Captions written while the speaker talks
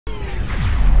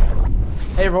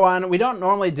Hey everyone, we don't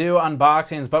normally do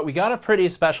unboxings, but we got a pretty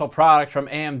special product from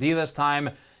AMD this time.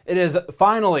 It is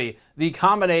finally the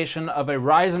combination of a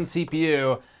Ryzen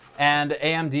CPU and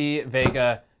AMD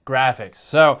Vega graphics.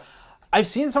 So I've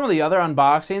seen some of the other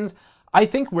unboxings. I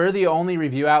think we're the only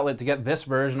review outlet to get this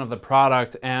version of the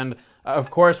product, and of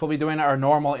course we'll be doing our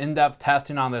normal in-depth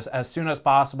testing on this as soon as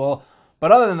possible.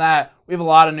 But other than that, we have a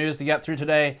lot of news to get through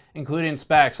today, including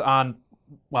specs on,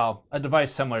 well, a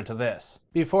device similar to this.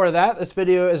 Before that, this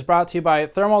video is brought to you by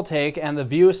Thermaltake and the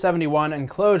View 71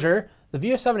 enclosure. The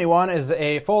View 71 is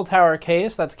a full tower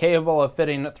case that's capable of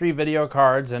fitting 3 video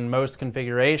cards in most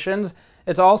configurations.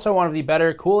 It's also one of the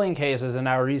better cooling cases in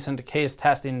our recent case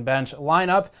testing bench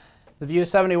lineup. The View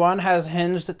 71 has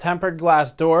hinged tempered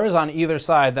glass doors on either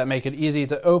side that make it easy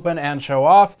to open and show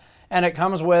off, and it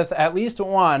comes with at least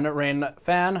one rain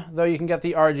fan, though you can get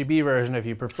the RGB version if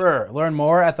you prefer. Learn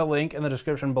more at the link in the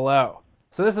description below.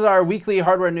 So this is our weekly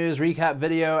hardware news recap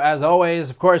video. As always,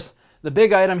 of course, the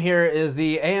big item here is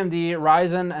the AMD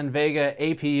Ryzen and Vega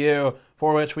APU,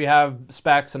 for which we have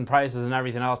specs and prices and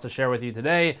everything else to share with you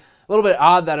today. A little bit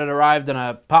odd that it arrived in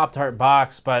a Pop-Tart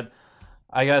box, but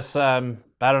I guess, I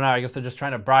don't know, I guess they're just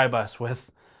trying to bribe us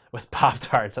with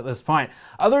Pop-Tarts at this point.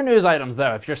 Other news items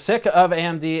though, if you're sick of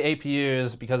AMD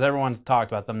APUs, because everyone's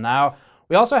talked about them now,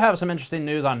 we also have some interesting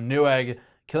news on Newegg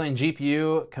killing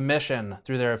GPU commission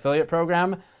through their affiliate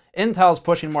program. Intel's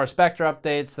pushing more Spectre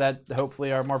updates that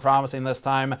hopefully are more promising this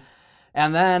time.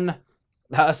 And then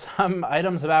some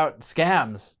items about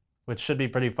scams, which should be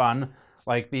pretty fun,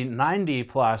 like the 90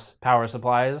 plus power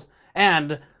supplies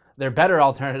and their better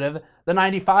alternative, the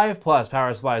 95 plus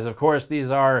power supplies. Of course,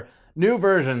 these are new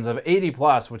versions of 80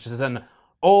 plus, which is an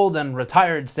old and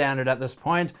retired standard at this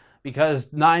point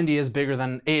because 90 is bigger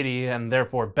than 80 and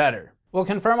therefore better. We'll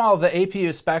confirm all of the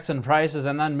APU specs and prices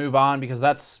and then move on because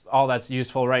that's all that's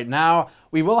useful right now.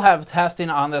 We will have testing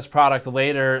on this product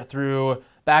later through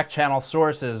back channel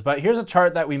sources, but here's a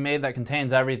chart that we made that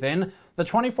contains everything. The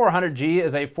 2400G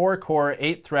is a 4-core,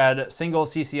 8-thread single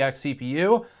CCX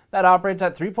CPU that operates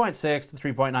at 3.6 to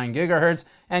 3.9 gigahertz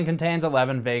and contains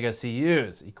 11 Vega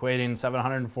CUs, equating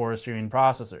 704 streaming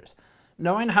processors.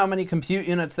 Knowing how many compute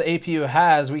units the APU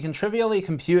has, we can trivially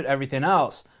compute everything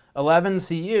else. 11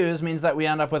 CUs means that we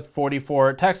end up with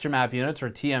 44 texture map units, or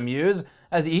TMUs,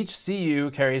 as each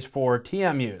CU carries 4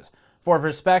 TMUs. For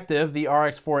perspective, the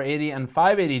RX 480 and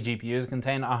 580 GPUs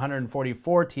contain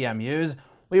 144 TMUs.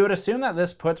 We would assume that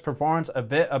this puts performance a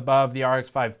bit above the RX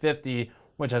 550,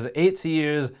 which has 8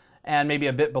 CUs, and maybe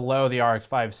a bit below the RX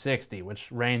 560, which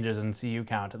ranges in CU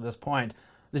count at this point.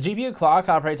 The GPU clock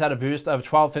operates at a boost of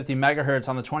 1250 MHz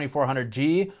on the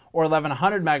 2400G or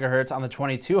 1100 MHz on the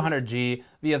 2200G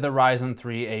via the Ryzen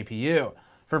 3 APU.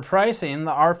 For pricing,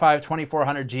 the R5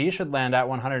 2400G should land at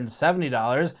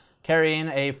 $170, carrying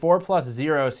a 4+0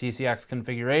 CCX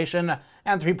configuration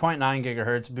and 3.9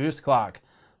 GHz boost clock.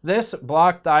 This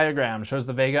block diagram shows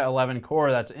the Vega 11 core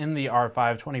that's in the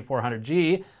R5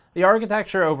 2400G. The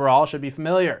architecture overall should be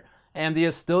familiar. AMD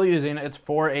is still using its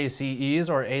 4 ACEs,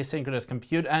 or asynchronous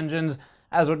compute engines,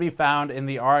 as would be found in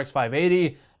the RX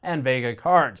 580 and Vega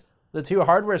cards. The 2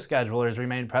 hardware schedulers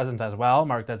remain present as well,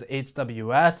 marked as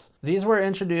HWS. These were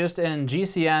introduced in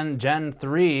GCN Gen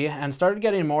 3 and started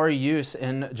getting more use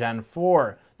in Gen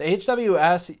 4. The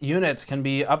HWS units can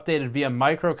be updated via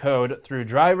microcode through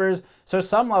drivers, so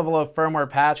some level of firmware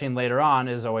patching later on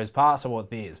is always possible with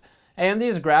these.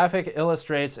 AMD's graphic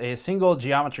illustrates a single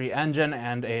geometry engine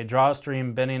and a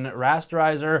drawstream binning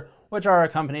rasterizer, which are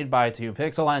accompanied by 2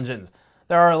 pixel engines.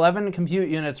 There are 11 compute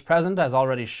units present, as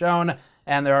already shown,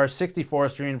 and there are 64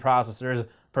 streaming processors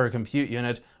per compute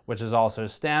unit, which is also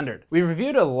standard. We've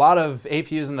reviewed a lot of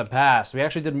APUs in the past. We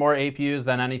actually did more APUs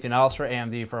than anything else for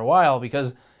AMD for a while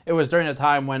because it was during a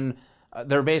time when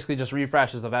there were basically just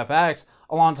refreshes of FX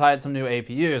alongside some new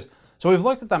APUs. So we've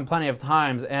looked at them plenty of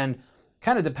times, and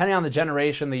kind of depending on the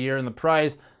generation, the year, and the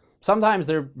price, sometimes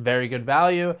they're very good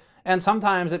value, and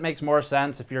sometimes it makes more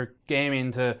sense if you're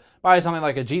gaming to buy something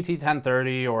like a GT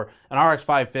 1030 or an RX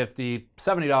 550,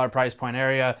 $70 price point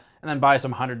area, and then buy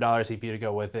some $100 CPU to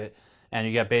go with it, and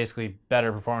you get basically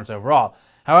better performance overall.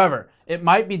 However, it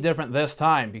might be different this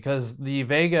time because the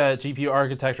Vega GPU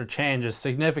architecture change is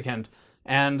significant,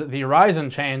 and the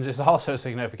Ryzen change is also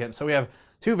significant. So we have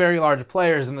 2 very large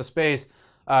players in the space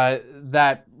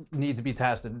that need to be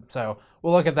tested. So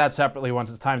we'll look at that separately once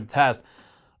it's time to test.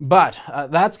 But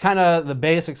that's kind of the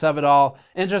basics of it all.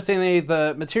 Interestingly,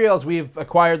 the materials we've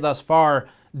acquired thus far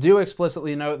do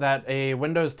explicitly note that a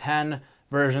Windows 10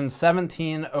 version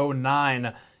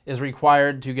 1709 is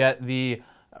required to get the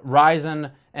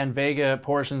Ryzen and Vega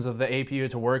portions of the APU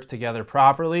to work together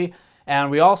properly. And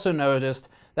we also noticed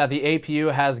that the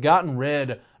APU has gotten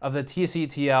rid of the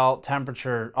TCTL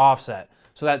temperature offset.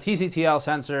 So that TCTL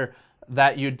sensor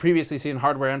that you'd previously see in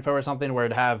hardware info or something where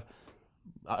it'd have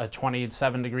a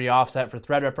 27-degree offset for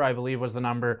Threadripper, I believe was the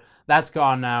number. That's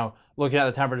gone now. Looking at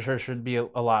the temperature should be a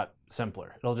lot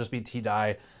simpler. It'll just be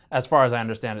T-die as far as I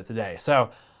understand it today.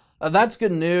 So that's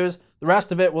good news. The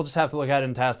rest of it we'll just have to look at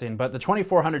in testing. But the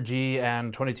 2400G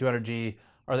and 2200G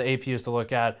are the APUs to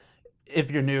look at.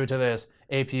 If you're new to this,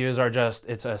 APUs are just,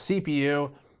 it's a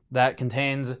CPU that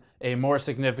contains a more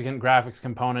significant graphics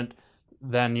component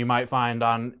than you might find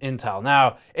on Intel.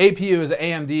 Now, APU is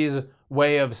AMD's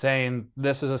way of saying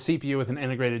this is a CPU with an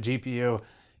integrated GPU.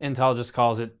 Intel just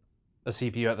calls it a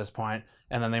CPU at this point,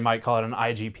 and then they might call it an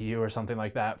iGPU or something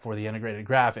like that for the integrated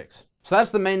graphics. So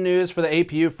that's the main news for the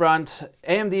APU front.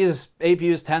 AMD's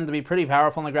APUs tend to be pretty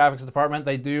powerful in the graphics department.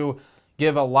 They do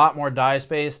give a lot more die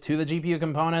space to the GPU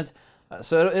component,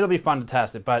 so it'll be fun to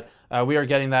test it, but we are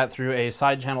getting that through a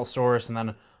side channel source, and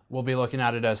then we'll be looking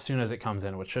at it as soon as it comes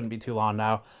in, which shouldn't be too long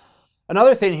now.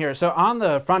 Another thing here, so on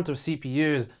the front of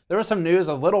CPUs, there was some news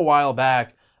a little while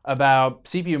back about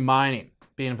CPU mining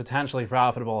being potentially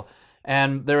profitable,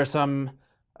 and there were some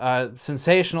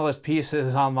sensationalist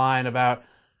pieces online about,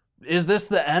 is this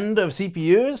the end of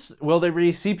CPUs? Will there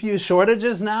be CPU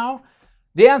shortages now?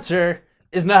 The answer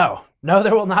is no. No,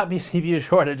 there will not be CPU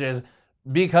shortages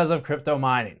because of crypto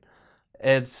mining.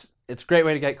 It's a great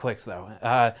way to get clicks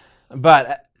though.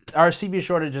 But are CPU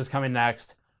shortages coming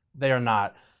next? They are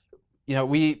not. You know,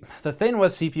 the thing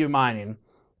with CPU mining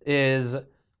is,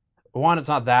 one, it's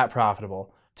not that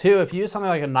profitable. Two, if you use something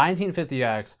like a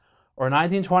 1950X or a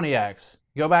 1920X,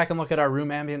 go back and look at our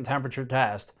room ambient temperature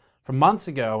test from months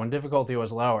ago when difficulty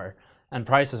was lower and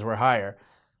prices were higher.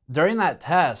 During that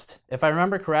test, if I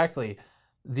remember correctly,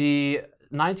 the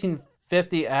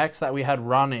 1950X that we had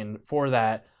running for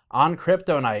that on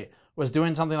crypto night was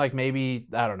doing something like maybe,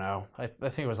 I don't know, I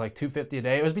think it was like $2.50 a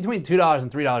day. It was between $2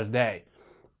 and $3 a day.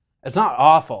 It's not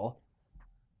awful,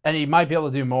 and you might be able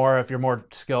to do more if you're more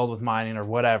skilled with mining or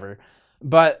whatever.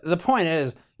 But the point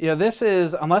is, you know, this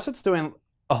is, unless it's doing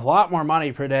a lot more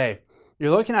money per day, you're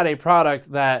looking at a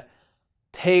product that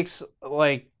takes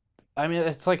like, I mean,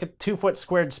 it's like a 2-foot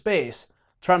squared space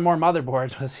to run more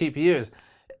motherboards with CPUs.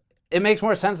 It makes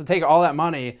more sense to take all that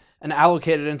money and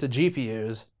allocate it into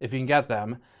GPUs, if you can get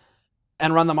them,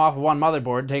 and run them off of one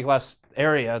motherboard, take less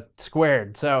area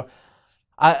squared. So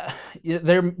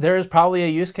there is probably a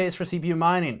use case for CPU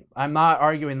mining. I'm not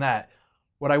arguing that.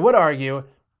 What I would argue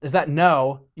is that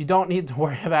no, you don't need to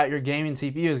worry about your gaming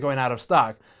CPUs going out of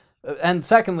stock. And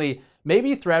secondly,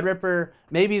 maybe Threadripper,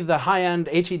 maybe the high-end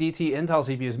HDD Intel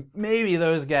CPUs, maybe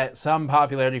those get some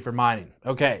popularity for mining.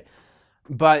 Okay,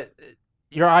 but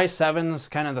your i7s,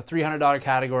 kind of the $300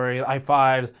 category,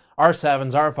 i5s,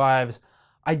 R7s, R5s,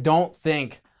 I don't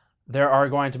think there are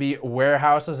going to be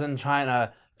warehouses in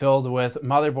China filled with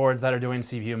motherboards that are doing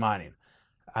CPU mining.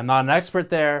 I'm not an expert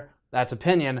there, that's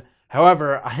opinion.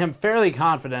 However, I am fairly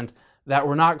confident that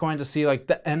we're not going to see like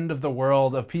the end of the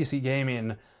world of PC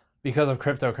gaming because of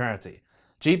cryptocurrency.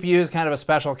 GPU is kind of a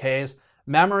special case.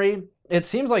 Memory, it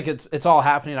seems like it's all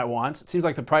happening at once. It seems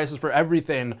like the prices for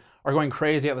everything are going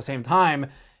crazy at the same time.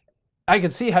 I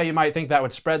could see how you might think that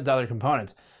would spread to other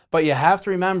components, but you have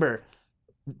to remember,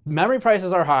 memory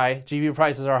prices are high, GPU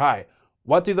prices are high.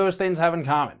 What do those things have in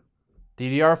common?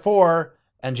 DDR4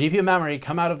 and GPU memory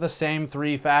come out of the same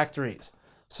 3 factories.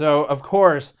 So of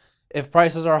course, if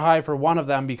prices are high for one of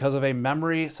them because of a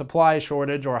memory supply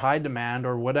shortage or high demand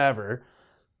or whatever,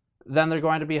 then they're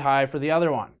going to be high for the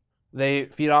other one. They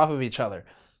feed off of each other.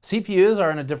 CPUs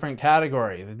are in a different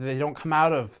category. They don't come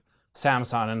out of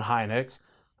Samsung and Hynix.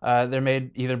 They're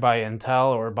made either by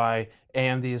Intel or by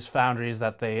AMD's foundries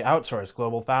that they outsource,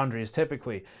 global foundries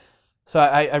typically. So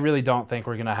I really don't think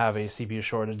we're going to have a CPU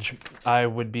shortage. I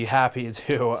would be happy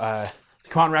to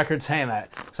go on record saying that,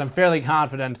 because I'm fairly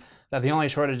confident that the only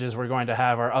shortages we're going to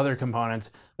have are other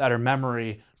components that are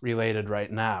memory related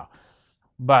right now.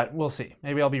 But we'll see.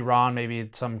 Maybe I'll be wrong. Maybe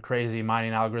some crazy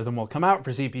mining algorithm will come out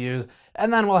for CPUs,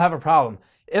 and then we'll have a problem.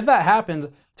 If that happens,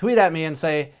 tweet at me and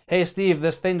say, hey Steve,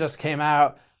 this thing just came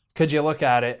out. Could you look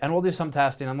at it? And we'll do some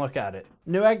testing and look at it.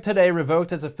 Newegg today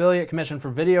revoked its affiliate commission for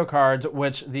video cards,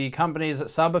 which the company's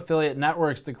sub-affiliate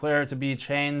networks declare to be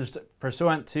changed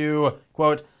pursuant to,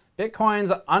 quote,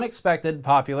 Bitcoin's unexpected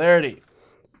popularity.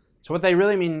 So what they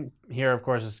really mean here, of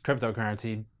course, is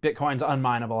cryptocurrency. Bitcoin's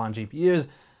unminable on GPUs.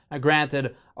 Now,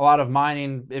 granted, a lot of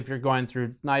mining, if you're going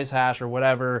through NiceHash or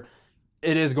whatever,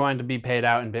 it is going to be paid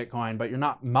out in Bitcoin, but you're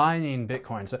not mining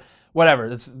Bitcoin. So whatever,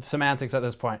 it's semantics at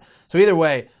this point. So either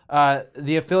way,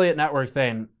 the affiliate network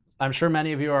thing, I'm sure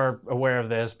many of you are aware of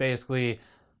this. Basically,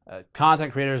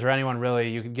 content creators or anyone really,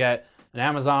 you could get an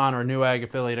Amazon or Newegg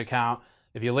affiliate account.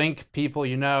 If you link people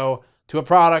you know to a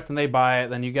product and they buy it,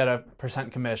 then you get a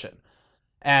 % commission.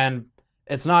 And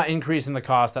it's not increasing the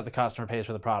cost that the customer pays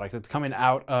for the product. It's coming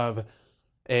out of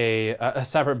a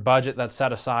separate budget that's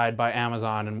set aside by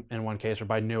Amazon in one case, or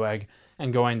by Newegg,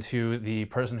 and going to the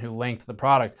person who linked the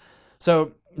product.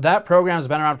 So that program's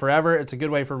been around forever. It's a good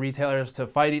way for retailers to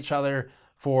fight each other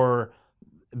for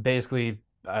basically,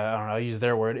 I don't know, I'll use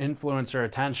their word, influencer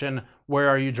attention. Where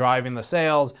are you driving the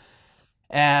sales?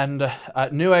 And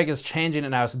Newegg is changing it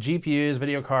now, so GPUs,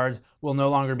 video cards, will no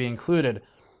longer be included.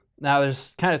 Now,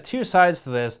 there's kind of two sides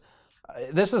to this.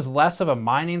 This is less of a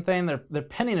mining thing. They're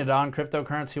pinning it on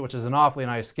cryptocurrency, which is an awfully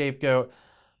nice scapegoat.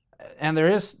 And there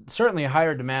is certainly a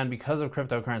higher demand because of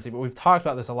cryptocurrency, but we've talked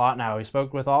about this a lot now. We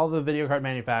spoke with all the video card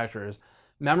manufacturers.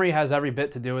 Memory has every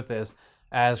bit to do with this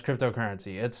as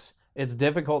cryptocurrency. It's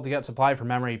difficult to get supply for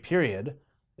memory, period,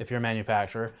 if you're a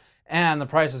manufacturer. And the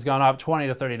price has gone up $20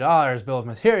 to $30, bill of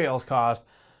materials cost,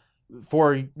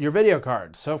 for your video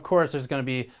cards. So of course there's going to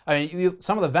be, I mean,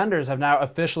 some of the vendors have now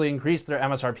officially increased their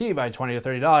MSRP by $20 to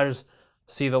 $30.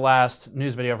 See the last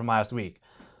news video from last week.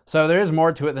 So there is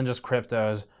more to it than just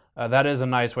cryptos. That is a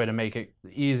nice way to make it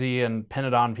easy and pin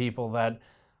it on people that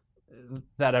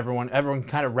everyone can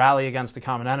kind of rally against the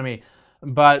common enemy.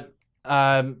 But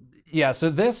yeah, so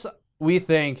this we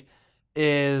think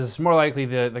is more likely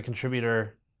the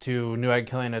contributor to Newegg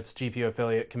killing its GPU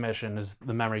affiliate commission is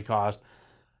the memory cost.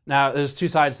 Now, there's two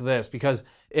sides to this, because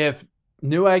if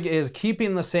Newegg is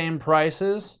keeping the same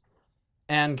prices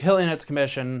and killing its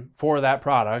commission for that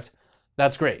product,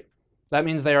 that's great. That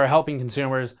means they are helping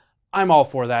consumers. I'm all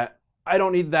for that. I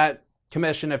don't need that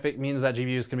commission if it means that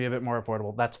GPUs can be a bit more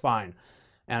affordable. That's fine.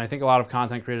 And I think a lot of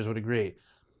content creators would agree.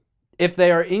 If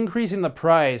they are increasing the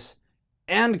price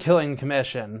and killing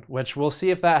commission, which we'll see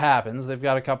if that happens, they've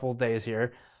got a couple of days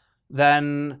here,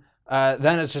 then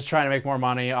it's just trying to make more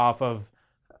money off of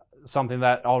something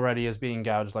that already is being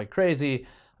gouged like crazy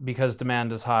because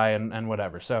demand is high and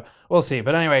whatever. So we'll see.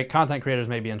 But anyway, content creators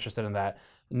may be interested in that.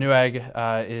 Newegg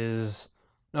is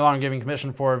no longer giving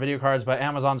commission for video cards, but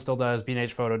Amazon still does,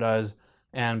 B&H Photo does,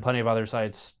 and plenty of other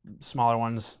sites, smaller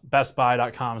ones.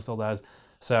 BestBuy.com still does.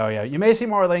 So yeah, you may see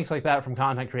more links like that from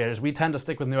content creators. We tend to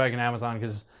stick with Newegg and Amazon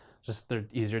because just they're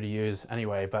easier to use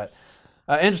anyway. But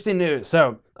interesting news.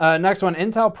 So next one,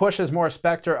 Intel pushes more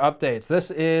Spectre updates. This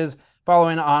is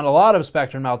following on a lot of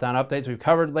Spectre Meltdown updates we've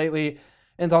covered lately.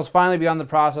 Intel's finally begun the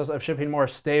process of shipping more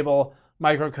stable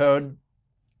microcode.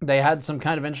 They had some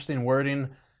kind of interesting wording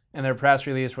in their press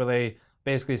release where they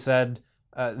basically said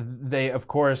they, of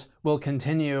course, will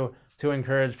continue to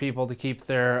encourage people to keep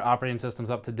their operating systems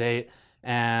up to date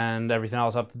and everything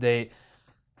else up to date.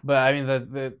 But I mean,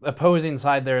 the opposing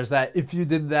side there is that if you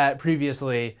did that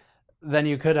previously, then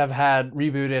you could have had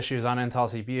reboot issues on Intel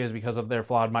CPUs because of their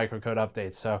flawed microcode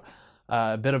updates. So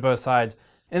a bit of both sides.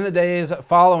 In the days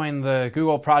following the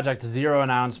Google Project Zero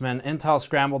announcement, Intel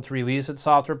scrambled to release its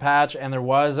software patch, and there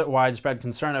was widespread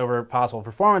concern over possible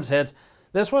performance hits.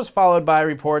 This was followed by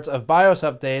reports of BIOS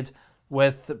updates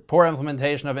with poor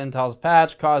implementation of Intel's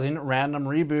patch, causing random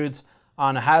reboots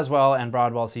on Haswell and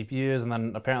Broadwell CPUs, and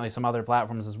then apparently some other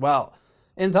platforms as well.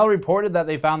 Intel reported that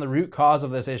they found the root cause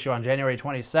of this issue on January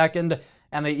 22nd,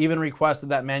 and they even requested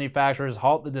that manufacturers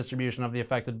halt the distribution of the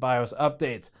affected BIOS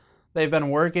updates. They've been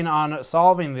working on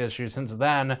solving the issue since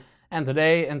then, and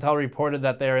today Intel reported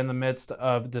that they are in the midst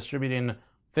of distributing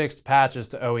fixed patches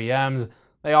to OEMs.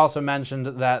 They also mentioned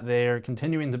that they are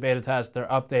continuing to beta test their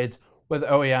updates with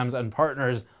OEMs and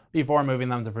partners before moving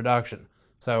them to production.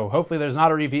 So hopefully there's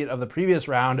not a repeat of the previous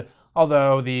round,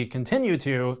 although the continue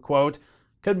to quote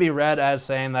could be read as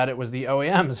saying that it was the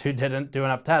OEMs who didn't do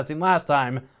enough testing last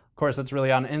time. Of course, it's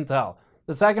really on Intel.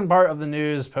 The second part of the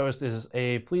news post is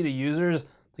a plea to users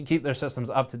to keep their systems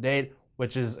up to date,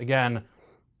 which is, again,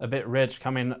 a bit rich,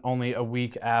 coming only a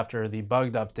week after the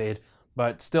bugged update,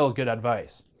 but still good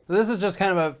advice. So this is just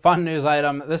kind of a fun news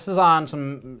item. This is on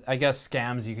some, I guess,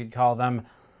 scams, you could call them.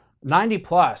 90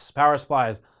 plus power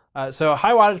supplies. So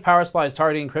high wattage power supplies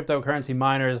targeting cryptocurrency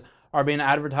miners are being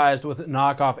advertised with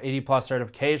knockoff 80 plus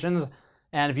certifications.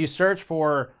 And if you search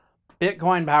for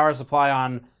Bitcoin power supply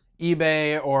on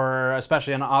eBay or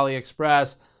especially on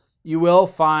AliExpress, you will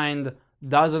find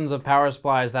dozens of power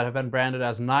supplies that have been branded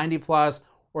as 90 plus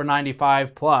or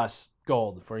 95 plus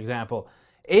gold, for example.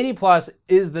 80 plus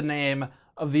is the name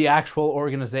of the actual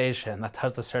organization that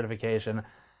does the certification,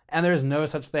 and there's no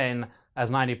such thing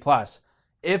as 90 plus.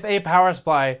 If a power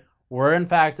supply were in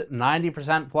fact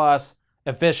 90% plus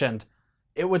efficient,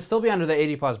 it would still be under the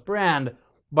 80 plus brand,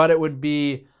 but it would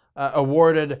be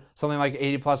awarded something like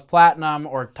 80 plus platinum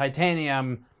or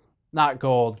titanium not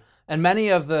gold. And many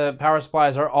of the power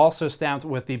supplies are also stamped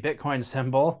with the Bitcoin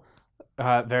symbol.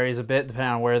 Varies a bit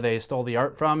depending on where they stole the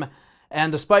art from.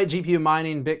 And despite GPU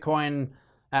mining Bitcoin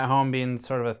at home being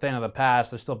sort of a thing of the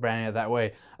past, they're still branding it that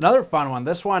way. Another fun one,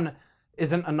 this one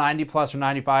isn't a 90 plus or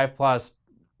 95 plus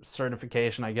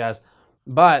certification, I guess,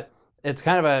 but it's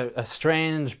kind of a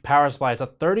strange power supply. It's a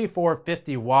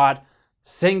 3450 watt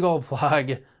single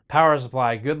plug power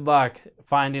supply. Good luck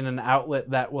finding an outlet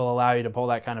that will allow you to pull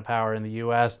that kind of power in the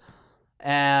US.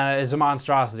 And it's a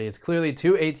monstrosity. It's clearly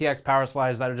two ATX power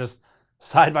supplies that are just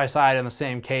side by side in the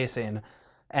same casing.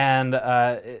 And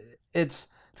it's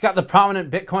got the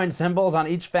prominent Bitcoin symbols on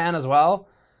each fan as well.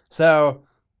 So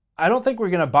I don't think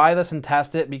we're going to buy this and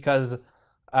test it because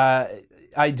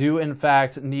I do, in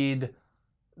fact, need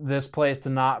this place to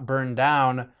not burn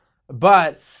down.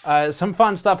 But some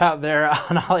fun stuff out there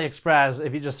on AliExpress.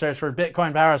 If you just search for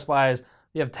Bitcoin power supplies,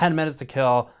 you have 10 minutes to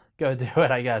kill. Go do it,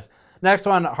 I guess. Next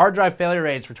one, hard drive failure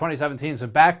rates for 2017. So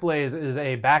Backblaze is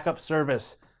a backup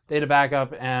service, data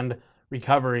backup and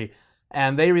recovery.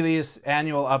 And they release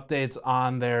annual updates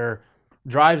on their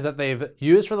drives that they've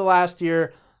used for the last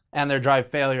year and their drive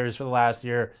failures for the last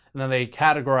year. And then they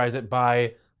categorize it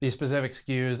by the specific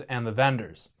SKUs and the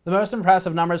vendors. The most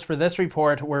impressive numbers for this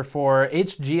report were for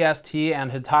HGST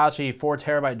and Hitachi 4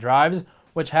 terabyte drives,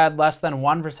 which had less than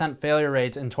 1% failure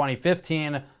rates in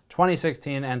 2015,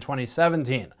 2016, and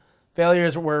 2017.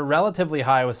 Failures were relatively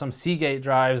high with some Seagate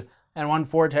drives, and one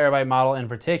 4 terabyte model in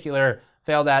particular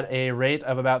failed at a rate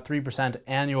of about 3%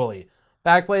 annually.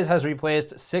 Backblaze has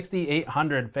replaced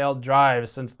 6,800 failed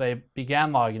drives since they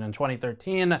began logging in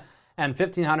 2013, and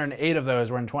 1,508 of those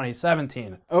were in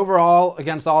 2017. Overall,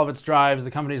 against all of its drives,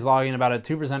 the company's logging about a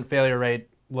 2% failure rate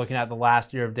looking at the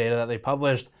last year of data that they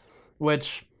published,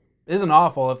 which isn't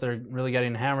awful if they're really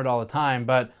getting hammered all the time,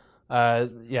 but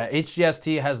yeah,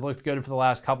 HGST has looked good for the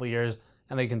last couple years,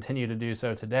 and they continue to do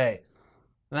so today.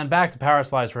 And then back to power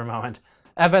supplies for a moment.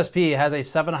 FSP has a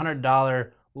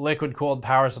 $700 liquid-cooled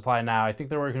power supply now. I think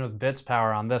they're working with Bits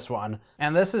Power on this one.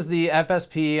 And this is the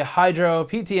FSP Hydro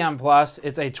PTM Plus.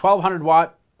 It's a 1200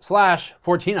 watt /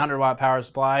 1400 watt power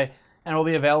supply and will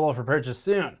be available for purchase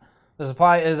soon. The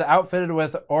supply is outfitted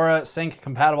with Aura Sync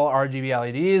compatible RGB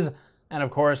LEDs and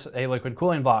of course a liquid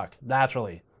cooling block,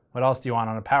 naturally. What else do you want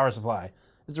on a power supply?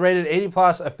 It's rated 80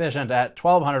 plus efficient at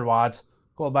 1200 watts,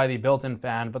 cooled by the built-in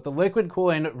fan, but the liquid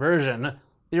cooling version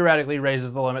theoretically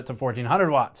raises the limit to 1400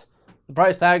 watts. The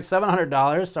price tag,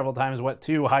 $700, several times what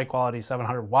two high-quality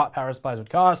 700 watt power supplies would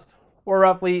cost, or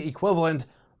roughly equivalent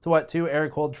to what two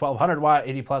air-cooled 1200 watt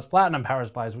 80 plus platinum power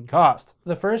supplies would cost.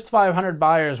 The first 500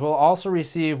 buyers will also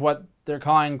receive what they're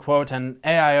calling, quote, an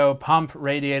AIO pump,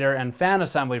 radiator, and fan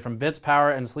assembly from Bits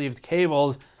Power and sleeved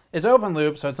cables. It's open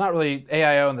loop, so it's not really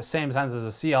AIO in the same sense as a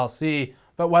CLC,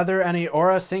 but whether any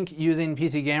Aura Sync using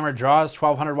PC Gamer draws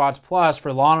 1200 watts plus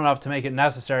for long enough to make it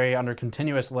necessary under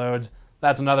continuous loads,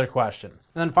 that's another question.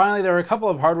 And then finally, there were a couple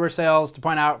of hardware sales to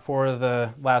point out for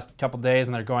the last couple days,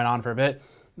 and they're going on for a bit.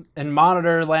 In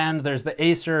monitor land, there's the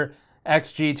Acer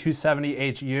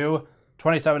XG270HU,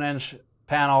 27-inch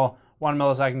panel, 1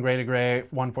 millisecond gray to gray,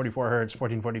 144 Hz,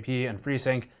 1440p, and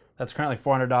FreeSync. That's currently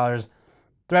 $400.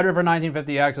 Threadripper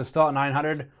 1950X is still at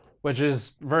 $900, which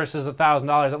is versus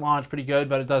 $1,000 at launch, pretty good,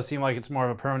 but it does seem like it's more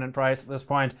of a permanent price at this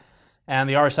point. And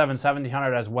the R7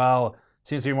 1700 as well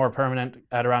seems to be more permanent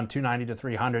at around $290 to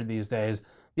 $300 these days.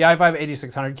 The i5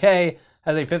 8600K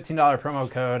has a $15 promo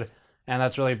code, and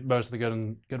that's really most of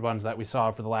the good ones that we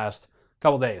saw for the last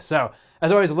couple days. So,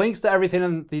 as always, links to everything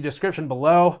in the description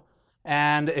below.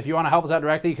 And if you want to help us out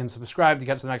directly, you can subscribe to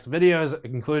catch the next videos,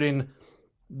 including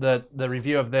the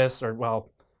review of this, or well,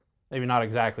 maybe not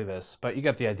exactly this, but you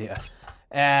get the idea.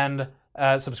 And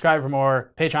subscribe for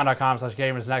more.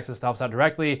 Patreon.com/GamersNexus to help us out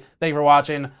directly. Thank you for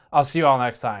watching. I'll see you all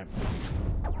next time.